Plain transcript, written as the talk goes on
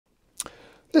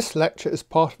This lecture is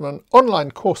part of an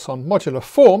online course on modular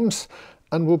forms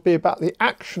and will be about the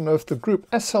action of the group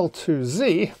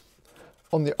SL2Z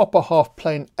on the upper half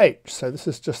plane H. So this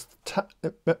is just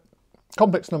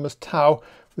complex numbers tau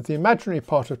with the imaginary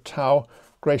part of tau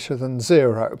greater than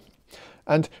 0.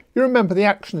 And you remember the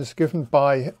action is given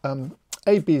by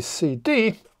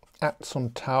ABCD acts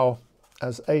on tau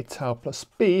as A tau plus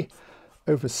B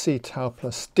over C tau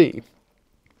plus D.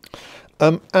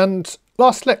 And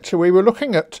last lecture we were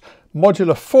looking at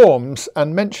modular forms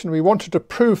and mentioned we wanted to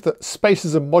prove that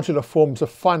spaces of modular forms are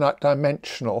finite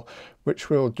dimensional, which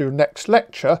we'll do next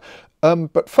lecture.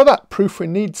 But for that proof we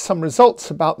need some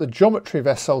results about the geometry of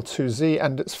SL2Z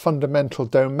and its fundamental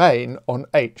domain on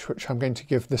H, which I'm going to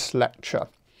give this lecture.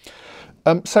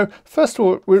 So first of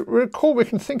all, we recall we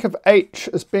can think of H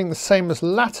as being the same as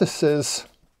lattices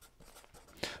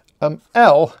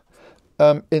L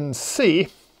in C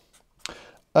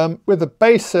with a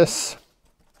basis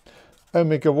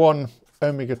omega 1,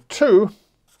 omega 2,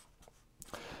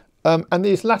 and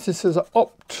these lattices are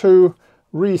up to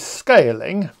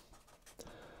rescaling,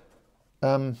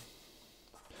 and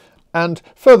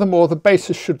furthermore the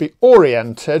basis should be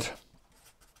oriented,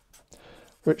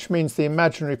 which means the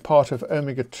imaginary part of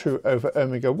omega 2 over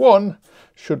omega 1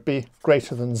 should be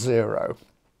greater than 0.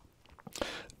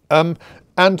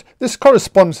 And this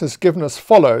correspondence is given as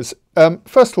follows.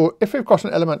 First of all, if we've got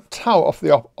an element tau off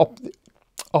the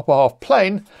upper half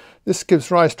plane, this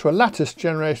gives rise to a lattice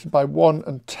generated by 1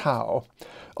 and tau.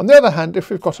 On the other hand, if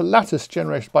we've got a lattice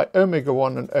generated by omega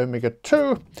 1 and omega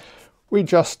 2, we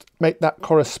just make that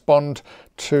correspond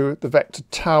to the vector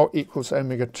tau equals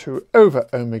omega 2 over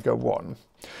omega 1.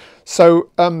 So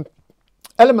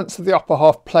elements of the upper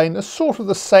half plane are sort of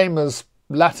the same as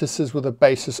lattices with a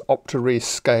basis up to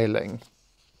rescaling.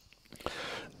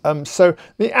 So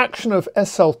the action of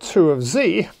SL2 of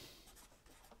Z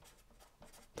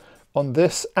on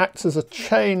this acts as a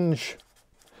change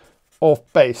of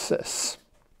basis.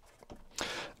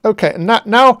 Okay, and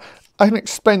now I can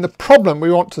explain the problem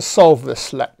we want to solve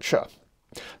this lecture.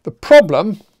 The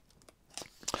problem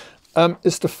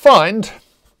is to find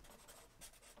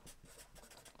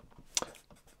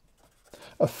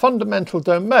a fundamental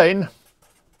domain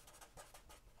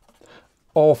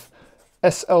of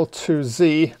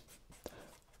SL2Z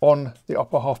on the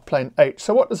upper half plane H.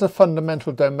 So what does a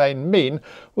fundamental domain mean?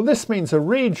 Well, this means a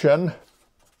region,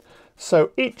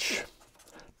 so each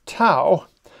tau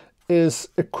is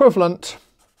equivalent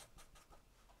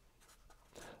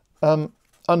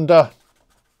under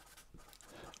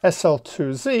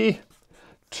SL2Z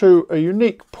to a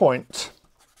unique point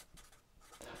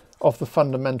of the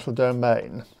fundamental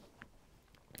domain.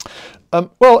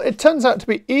 Well, it turns out to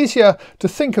be easier to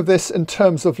think of this in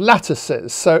terms of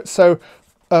lattices. So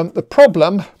the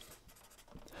problem,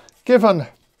 given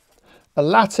a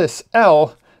lattice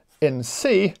L in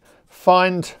C,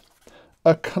 find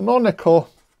a canonical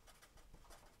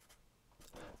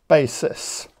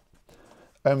basis,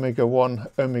 omega 1,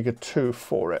 omega 2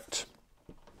 for it.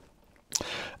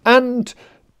 And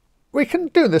we can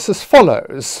do this as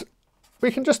follows.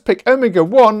 We can just pick omega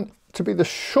 1 to be the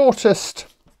shortest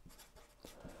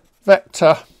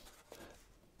vector,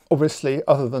 obviously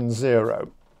other than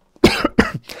 0.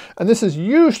 And this is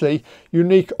usually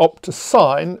unique up to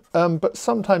sign, but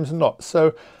sometimes not.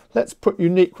 So let's put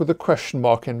unique with a question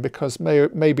mark in, because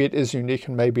maybe it is unique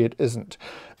and maybe it isn't.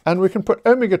 And we can put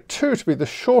omega 2 to be the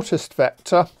shortest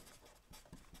vector,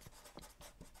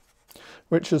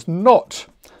 which is not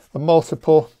a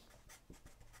multiple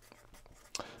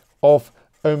of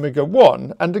omega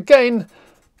 1. And again,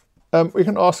 we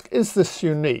can ask, is this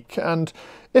unique? And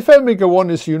if omega 1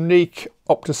 is unique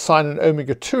up to sign and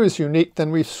omega 2 is unique,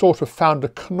 then we've sort of found a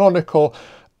canonical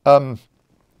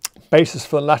basis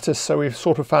for the lattice. So we've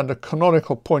sort of found a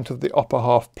canonical point of the upper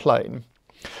half plane.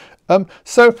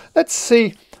 So let's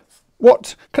see,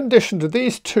 what condition do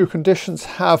these two conditions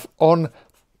have on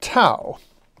tau?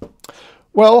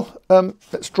 Well,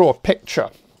 let's draw a picture.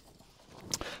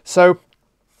 So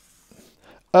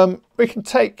we can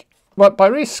take, well, by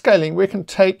rescaling, we can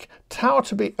take tau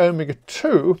to be omega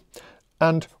 2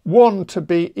 and 1 to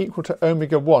be equal to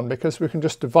omega 1, because we can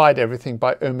just divide everything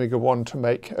by omega 1 to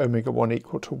make omega 1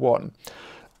 equal to 1.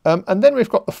 And then we've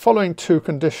got the following two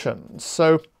conditions.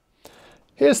 So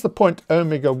here's the point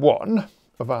omega 1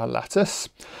 of our lattice,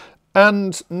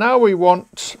 and now we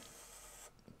want,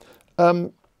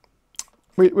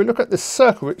 we look at this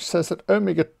circle which says that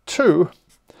omega 2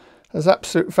 has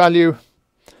absolute value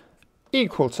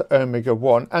equal to omega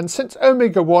 1, and since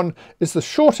omega 1 is the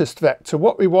shortest vector,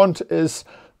 what we want is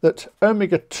that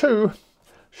omega 2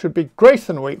 should be greater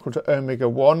than or equal to omega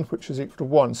 1, which is equal to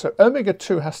 1. So omega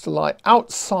 2 has to lie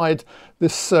outside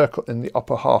this circle in the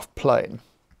upper half plane.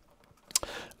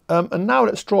 And now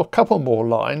let's draw a couple more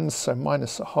lines, so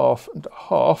minus a half and a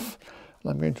half.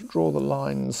 And I'm going to draw the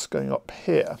lines going up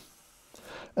here.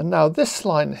 And now this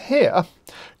line here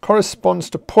corresponds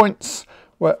to points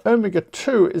where omega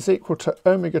 2 is equal to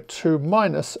omega 2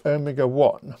 minus omega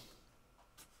 1.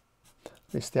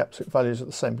 At least the absolute values are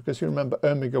the same, because you remember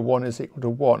omega 1 is equal to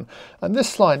 1. And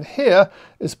this line here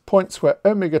is points where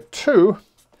omega 2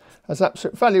 has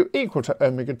absolute value equal to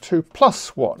omega 2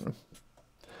 plus 1.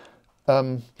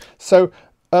 In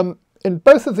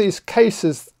both of these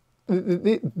cases,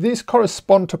 these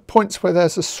correspond to points where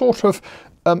there's a sort of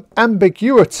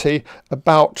ambiguity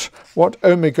about what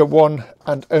omega 1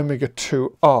 and omega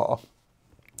 2 are.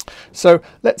 So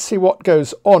let's see what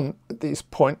goes on at these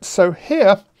points. So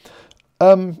here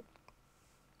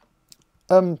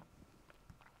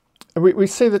we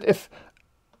see that if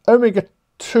omega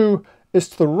 2 is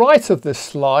to the right of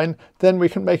this line, then we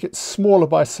can make it smaller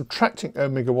by subtracting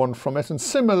omega 1 from it. And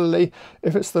similarly,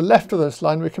 if it's the left of this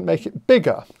line, we can make it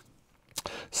bigger.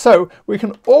 So we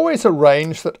can always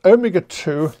arrange that omega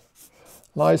 2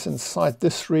 lies inside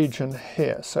this region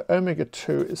here. So omega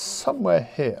 2 is somewhere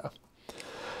here.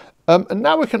 And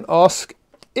now we can ask,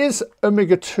 is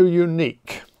omega 2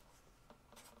 unique?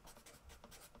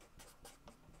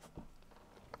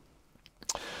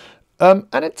 And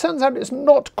it turns out it's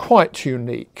not quite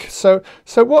unique. So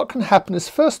what can happen is,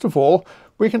 first of all,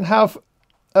 we can have,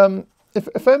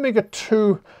 if omega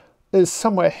 2 is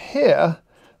somewhere here,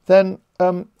 then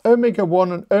omega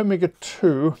 1 and omega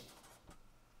 2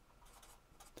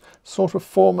 sort of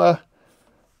form a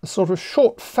sort of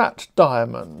short fat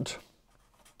diamond.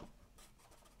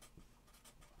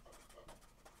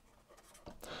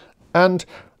 And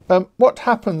what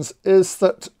happens is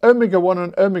that omega 1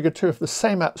 and omega 2 have the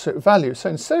same absolute value. So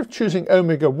instead of choosing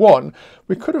omega 1,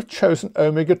 we could have chosen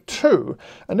omega 2.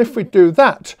 And if we do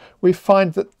that, we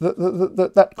find that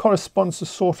that corresponds to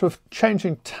sort of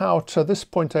changing tau to this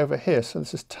point over here. So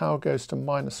this is tau goes to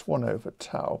minus 1 over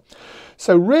tau.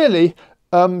 So really,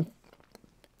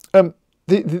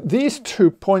 these 2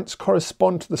 points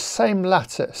correspond to the same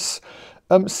lattice.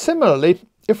 Similarly,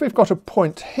 if we've got a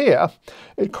point here,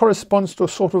 it corresponds to a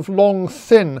sort of long,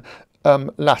 thin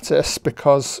lattice,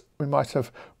 because we might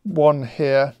have 0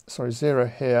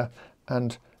 here,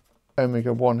 and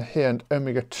omega 1 here, and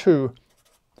omega 2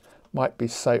 might be,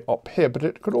 say, up here, but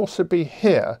it could also be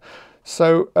here.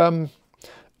 So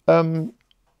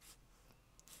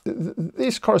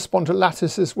these correspond to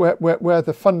lattices where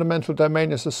the fundamental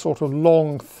domain is a sort of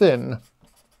long, thin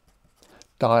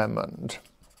diamond.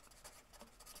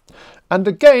 And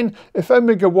again, if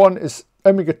omega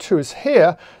 2 is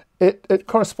here, it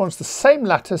corresponds to the same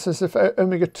lattice as if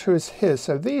omega 2 is here.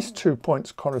 So these 2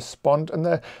 points correspond, and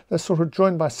they're sort of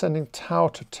joined by sending tau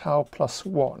to tau plus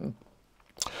 1.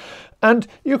 And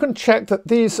you can check that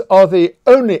these are the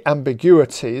only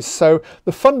ambiguities. So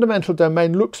the fundamental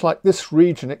domain looks like this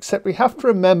region, except we have to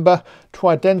remember to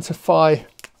identify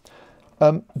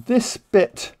this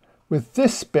bit with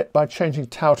this bit by changing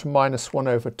tau to minus 1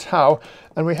 over tau.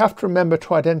 And we have to remember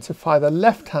to identify the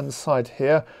left-hand side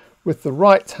here with the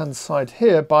right-hand side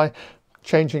here by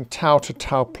changing tau to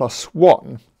tau plus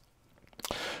 1.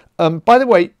 By the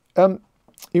way,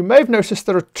 you may have noticed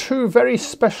there are 2 very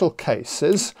special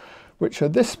cases, which are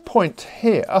this point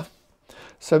here.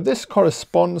 So this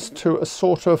corresponds to a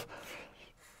sort of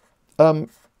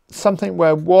something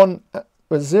where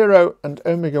 0 and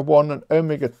omega 1 and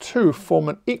omega 2 form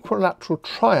an equilateral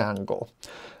triangle.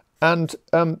 And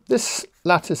this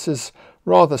lattice is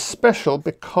rather special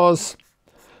because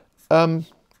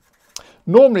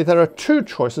normally there are 2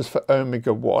 choices for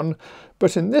omega 1,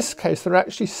 but in this case there are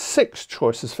actually 6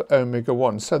 choices for omega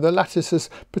 1, so the lattice is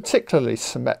particularly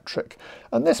symmetric.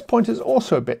 And this point is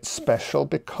also a bit special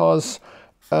because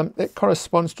it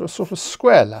corresponds to a sort of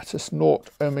square lattice, 0,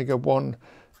 omega 1,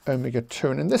 omega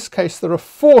 2, and in this case there are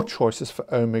 4 choices for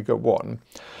omega 1.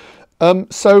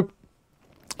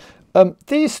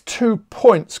 These 2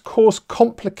 points cause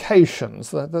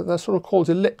complications. They're sort of called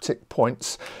elliptic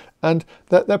points, and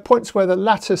they're points where the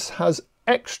lattice has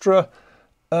extra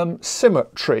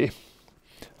symmetry.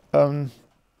 Let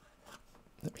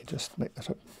me just make that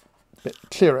a bit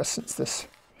clearer, since this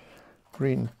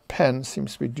green pen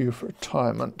seems to be due for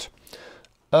retirement.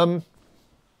 And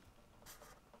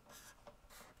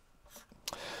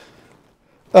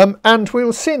we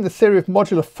will see in the theory of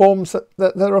modular forms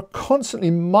that there are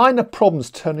constantly minor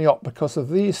problems turning up because of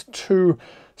these 2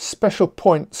 special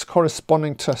points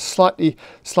corresponding to slightly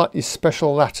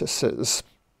special lattices.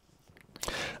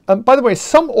 By the way,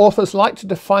 some authors like to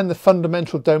define the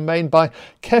fundamental domain by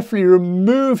carefully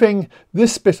removing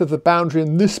this bit of the boundary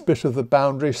and this bit of the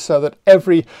boundary so that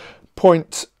every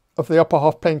point of the upper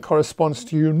half plane corresponds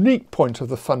to a unique point of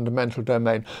the fundamental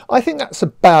domain. I think that's a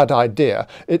bad idea.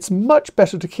 It's much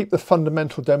better to keep the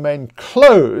fundamental domain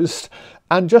closed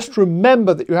and just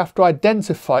remember that you have to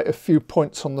identify a few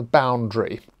points on the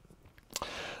boundary.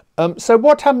 So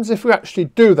what happens if we actually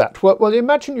do that? Well,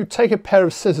 imagine you take a pair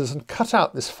of scissors and cut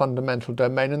out this fundamental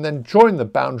domain and then join the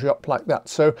boundary up like that.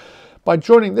 So by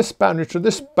joining this boundary to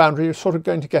this boundary, you're sort of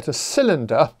going to get a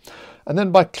cylinder. And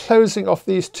then by closing off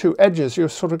these two edges, you're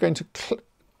sort of going to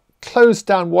close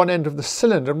down one end of the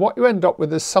cylinder. And what you end up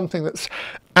with is something that's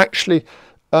actually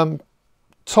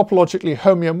topologically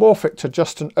homeomorphic to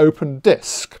just an open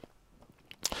disk.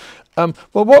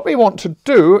 Well, what we want to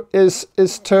do is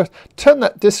to turn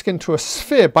that disk into a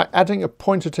sphere by adding a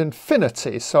point at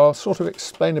infinity. So I'll sort of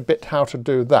explain a bit how to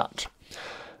do that.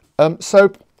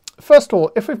 So first of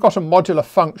all, if we've got a modular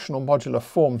function or modular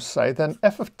form, say, then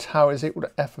f of tau is equal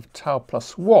to f of tau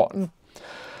plus 1.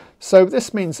 So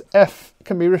this means f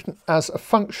can be written as a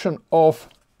function of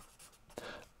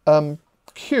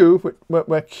q,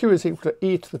 where q is equal to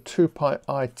e to the 2 pi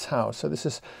I tau. So this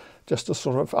is just a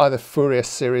sort of either Fourier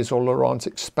series or Laurent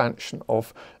expansion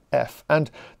of f.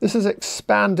 And this is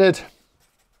expanded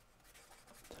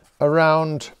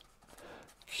around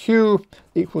q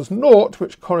equals 0,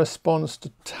 which corresponds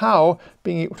to tau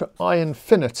being equal to I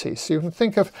infinity. So you can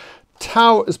think of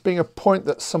tau as being a point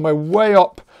that's somewhere way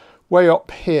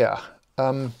up here.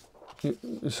 You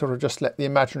sort of just let the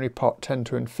imaginary part tend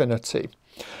to infinity.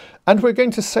 And we're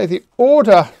going to say the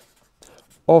order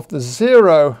of the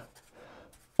zero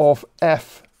of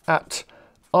f at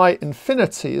I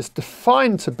infinity is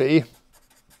defined to be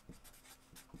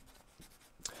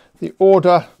the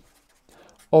order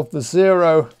of the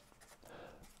zero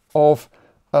of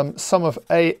sum of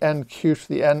a n q to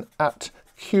the n at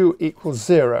q equals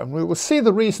 0. And we will see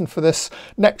the reason for this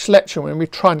next lecture when we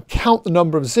try and count the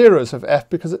number of zeros of f,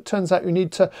 because it turns out you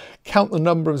need to count the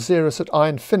number of zeros at I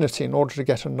infinity in order to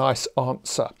get a nice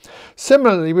answer.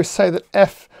 Similarly, we say that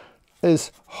f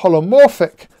is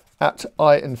holomorphic at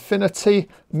I infinity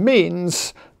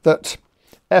means that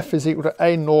f is equal to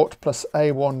a0 plus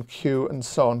a1q and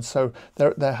so on. So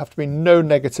there have to be no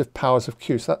negative powers of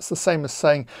q. So that's the same as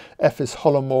saying f is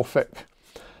holomorphic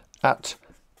at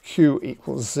q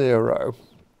equals 0.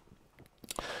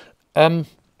 So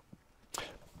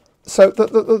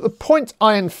the point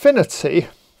I infinity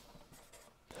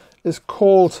is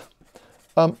called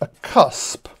a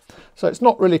cusp. So it's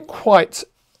not really quite,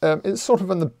 it's sort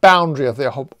of in the boundary of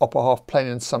the upper half plane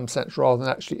in some sense rather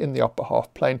than actually in the upper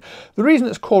half plane. The reason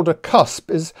it's called a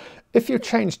cusp is if you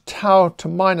change tau to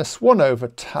minus 1 over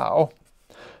tau,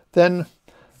 then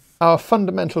our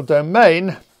fundamental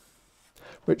domain,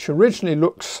 which originally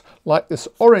looks like this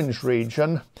orange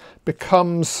region,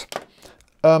 becomes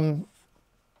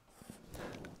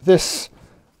this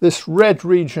red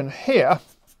region here,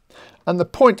 and the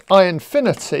point I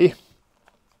infinity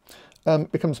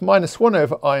becomes minus 1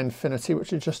 over I infinity,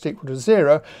 which is just equal to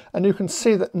 0. And you can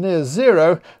see that near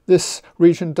 0, this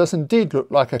region does indeed look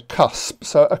like a cusp.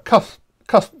 So a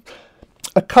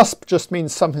cusp just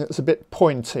means something that's a bit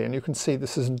pointy, and you can see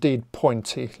this is indeed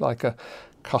pointy, like a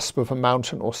cusp of a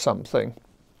mountain or something.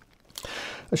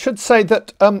 I should say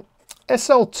that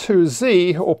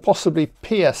SL2Z, or possibly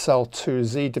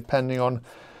PSL2Z, depending on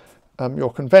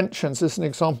your conventions, is an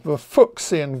example of a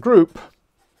Fuchsian group.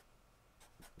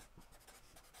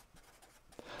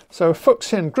 So a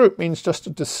Fuchsian group means just a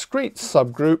discrete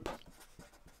subgroup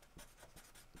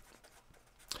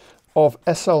of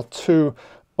SL2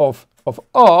 of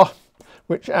R,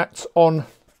 which acts on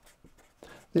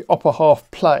the upper half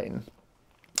plane.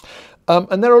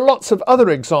 And there are lots of other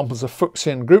examples of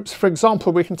Fuchsian groups. For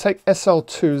example, we can take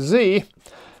SL2Z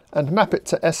and map it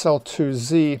to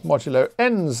SL2Z modulo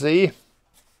NZ,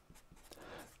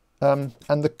 and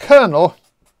the kernel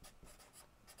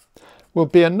will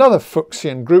be another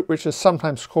Fuchsian group, which is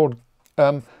sometimes called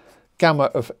gamma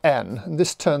of n. And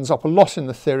this turns up a lot in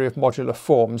the theory of modular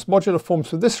forms. Modular forms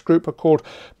for this group are called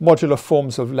modular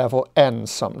forms of level n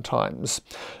sometimes.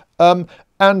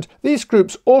 And these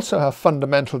groups also have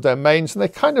fundamental domains, and they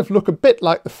kind of look a bit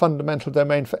like the fundamental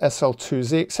domain for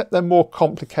SL2Z, except they're more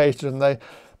complicated and they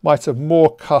might have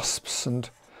more cusps and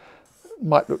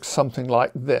might look something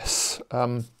like this.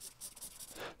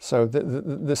 So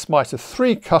this might have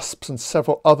 3 cusps and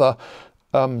several other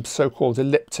so-called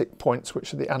elliptic points,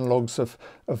 which are the analogues of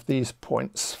these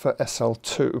points for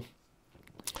SL2.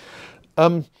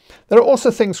 There are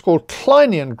also things called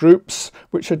Kleinian groups,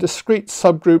 which are discrete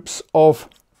subgroups of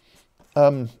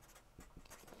SL2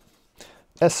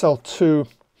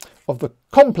 of the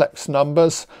complex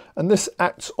numbers, and this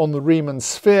acts on the Riemann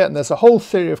sphere. And there's a whole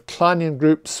theory of Kleinian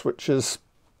groups, which is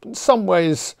in some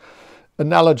ways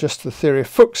analogous to the theory of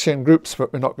Fuchsian groups,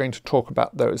 but we're not going to talk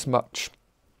about those much.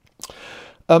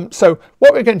 So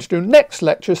what we're going to do next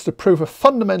lecture is to prove a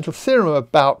fundamental theorem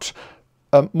about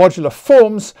modular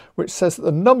forms, which says that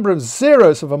the number of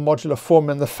zeros of a modular form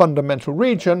in the fundamental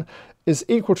region is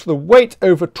equal to the weight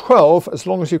over 12 as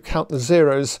long as you count the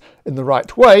zeros in the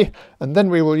right way, and then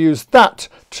we will use that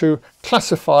to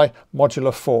classify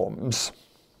modular forms.